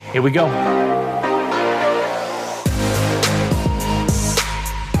Here we go.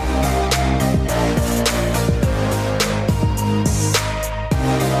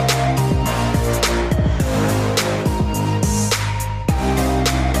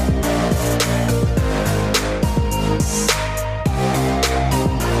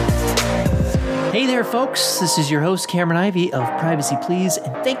 Hey there, folks. This is your host, Cameron Ivy of Privacy Please,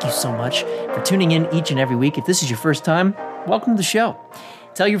 and thank you so much for tuning in each and every week. If this is your first time, welcome to the show.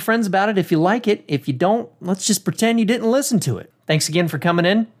 Tell your friends about it if you like it. If you don't, let's just pretend you didn't listen to it. Thanks again for coming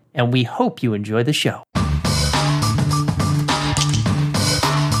in, and we hope you enjoy the show.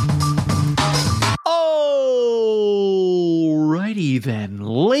 Alrighty then,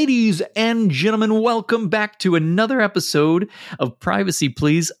 ladies and gentlemen, welcome back to another episode of Privacy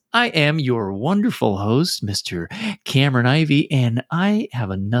Please. I am your wonderful host, Mr. Cameron Ivy, and I have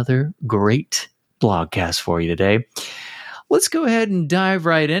another great blogcast for you today. Let's go ahead and dive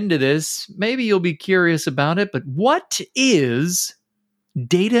right into this. Maybe you'll be curious about it, but what is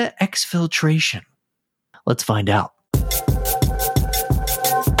data exfiltration? Let's find out.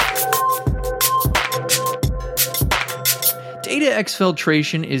 Data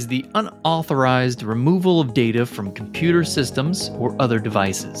exfiltration is the unauthorized removal of data from computer systems or other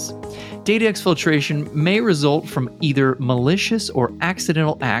devices. Data exfiltration may result from either malicious or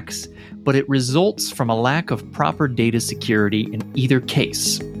accidental acts, but it results from a lack of proper data security in either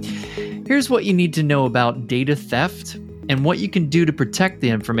case. Here's what you need to know about data theft and what you can do to protect the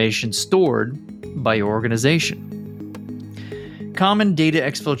information stored by your organization. Common data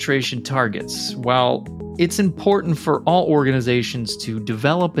exfiltration targets. While it's important for all organizations to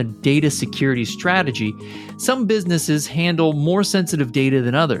develop a data security strategy, some businesses handle more sensitive data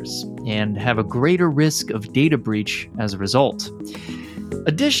than others and have a greater risk of data breach as a result.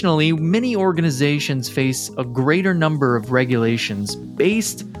 Additionally, many organizations face a greater number of regulations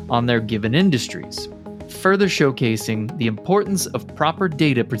based on their given industries, further showcasing the importance of proper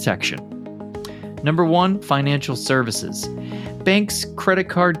data protection. Number 1, financial services. Banks, credit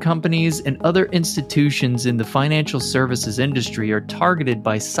card companies, and other institutions in the financial services industry are targeted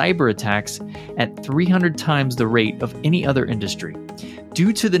by cyber attacks at 300 times the rate of any other industry.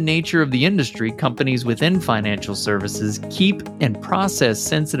 Due to the nature of the industry, companies within financial services keep and process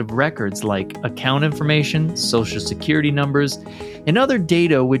sensitive records like account information, social security numbers, and other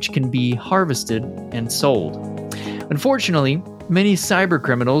data which can be harvested and sold. Unfortunately, many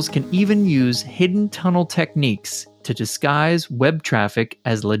cybercriminals can even use hidden tunnel techniques to disguise web traffic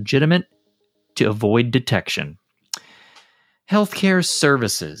as legitimate to avoid detection. Healthcare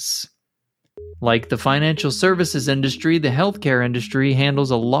services. Like the financial services industry, the healthcare industry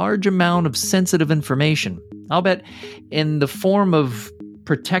handles a large amount of sensitive information. I'll bet in the form of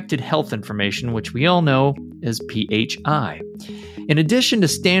protected health information, which we all know as PHI. In addition to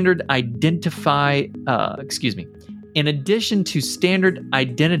standard identity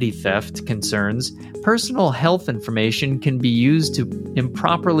theft concerns, personal health information can be used to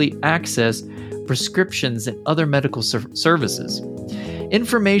improperly access prescriptions and other medical services.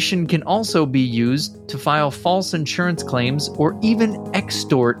 Information can also be used to file false insurance claims or even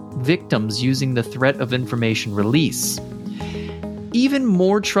extort victims using the threat of information release. Even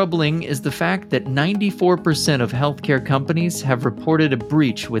more troubling is the fact that 94% of healthcare companies have reported a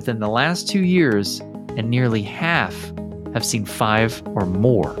breach within the last 2 years, and nearly half have seen 5 or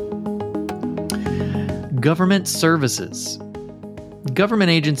more. Government services.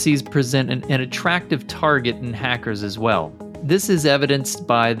 Government agencies present an attractive target in hackers as well. This is evidenced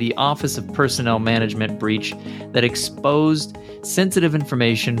by the Office of Personnel Management breach that exposed sensitive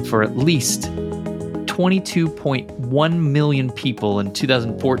information for at least 22.1 million people in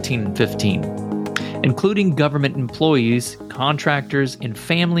 2014 and 15, including government employees, contractors, and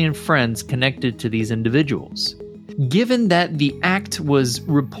family and friends connected to these individuals. Given that the act was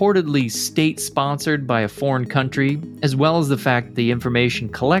reportedly state-sponsored by a foreign country, as well as the fact the information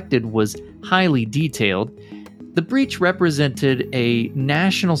collected was highly detailed, the breach represented a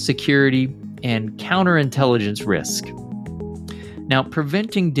national security and counterintelligence risk. Now,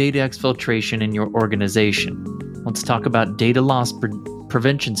 preventing data exfiltration in your organization. Let's talk about data loss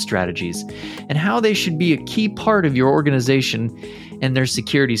prevention strategies and how they should be a key part of your organization and their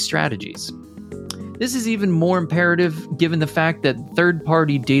security strategies. This is even more imperative given the fact that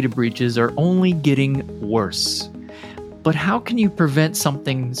third-party data breaches are only getting worse. But how can you prevent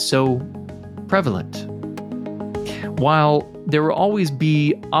something so prevalent? While there will always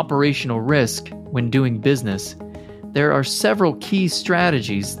be operational risk when doing business, there are several key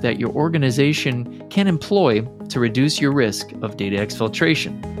strategies that your organization can employ to reduce your risk of data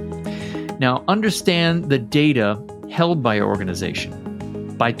exfiltration. Now, understand the data held by your organization.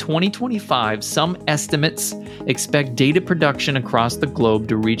 By 2025, some estimates expect data production across the globe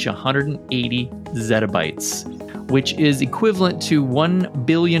to reach 180 zettabytes, which is equivalent to 1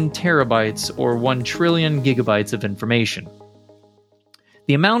 billion terabytes or 1 trillion gigabytes of information.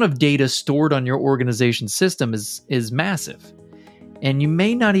 The amount of data stored on your organization's system is massive, and you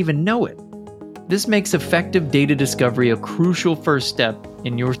may not even know it. This makes effective data discovery a crucial first step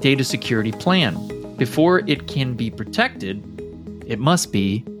in your data security plan. Before it can be protected, it must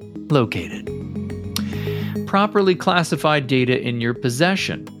be located. Properly classified data in your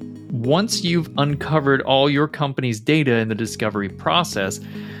possession. Once you've uncovered all your company's data in the discovery process,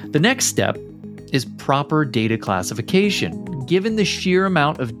 the next step is proper data classification. Given the sheer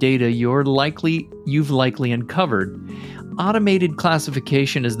amount of data you've likely uncovered, automated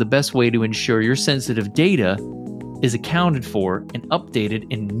classification is the best way to ensure your sensitive data is accounted for and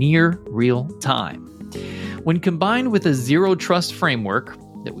updated in near real time. When combined with a zero trust framework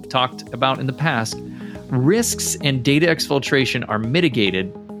that we've talked about in the past, risks and data exfiltration are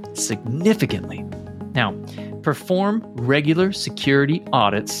mitigated significantly. Now, perform regular security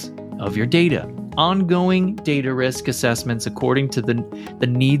audits of your data. Ongoing data risk assessments according to the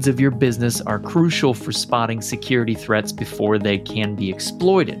needs of your business are crucial for spotting security threats before they can be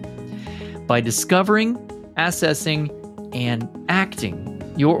exploited. By discovering, assessing, and acting,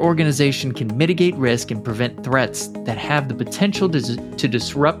 your organization can mitigate risk and prevent threats that have the potential to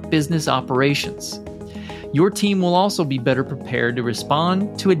disrupt business operations. Your team will also be better prepared to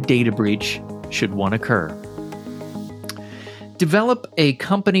respond to a data breach should one occur. Develop a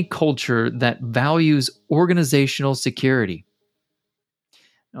company culture that values organizational security.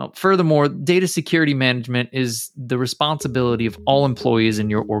 Now, furthermore, data security management is the responsibility of all employees in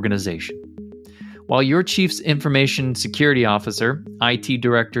your organization. While your Chief Information Security Officer, IT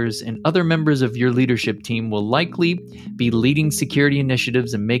directors, and other members of your leadership team will likely be leading security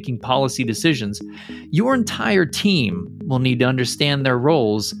initiatives and making policy decisions, your entire team will need to understand their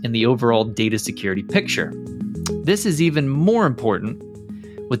roles in the overall data security picture. This is even more important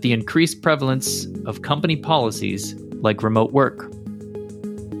with the increased prevalence of company policies like remote work.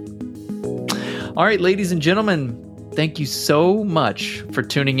 All right, ladies and gentlemen, thank you so much for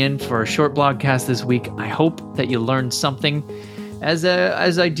tuning in for a short blogcast this week. I hope that you learned something as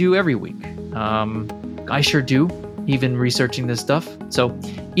I do every week. I sure do, even researching this stuff. So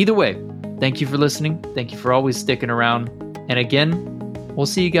either way, thank you for listening. Thank you for always sticking around. And again, we'll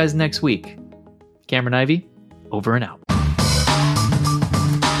see you guys next week. Cameron Ivy, over and out.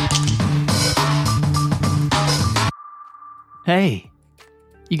 Hey,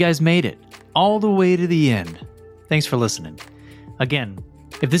 you guys made it all the way to the end. Thanks for listening. Again,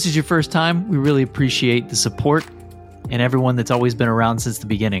 if this is your first time, we really appreciate the support and everyone that's always been around since the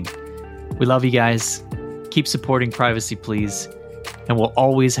beginning. We love you guys. Keep supporting Privacy Please, and we'll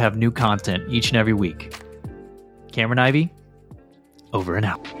always have new content each and every week. Cameron Ivy, over and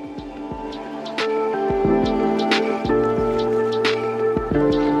out.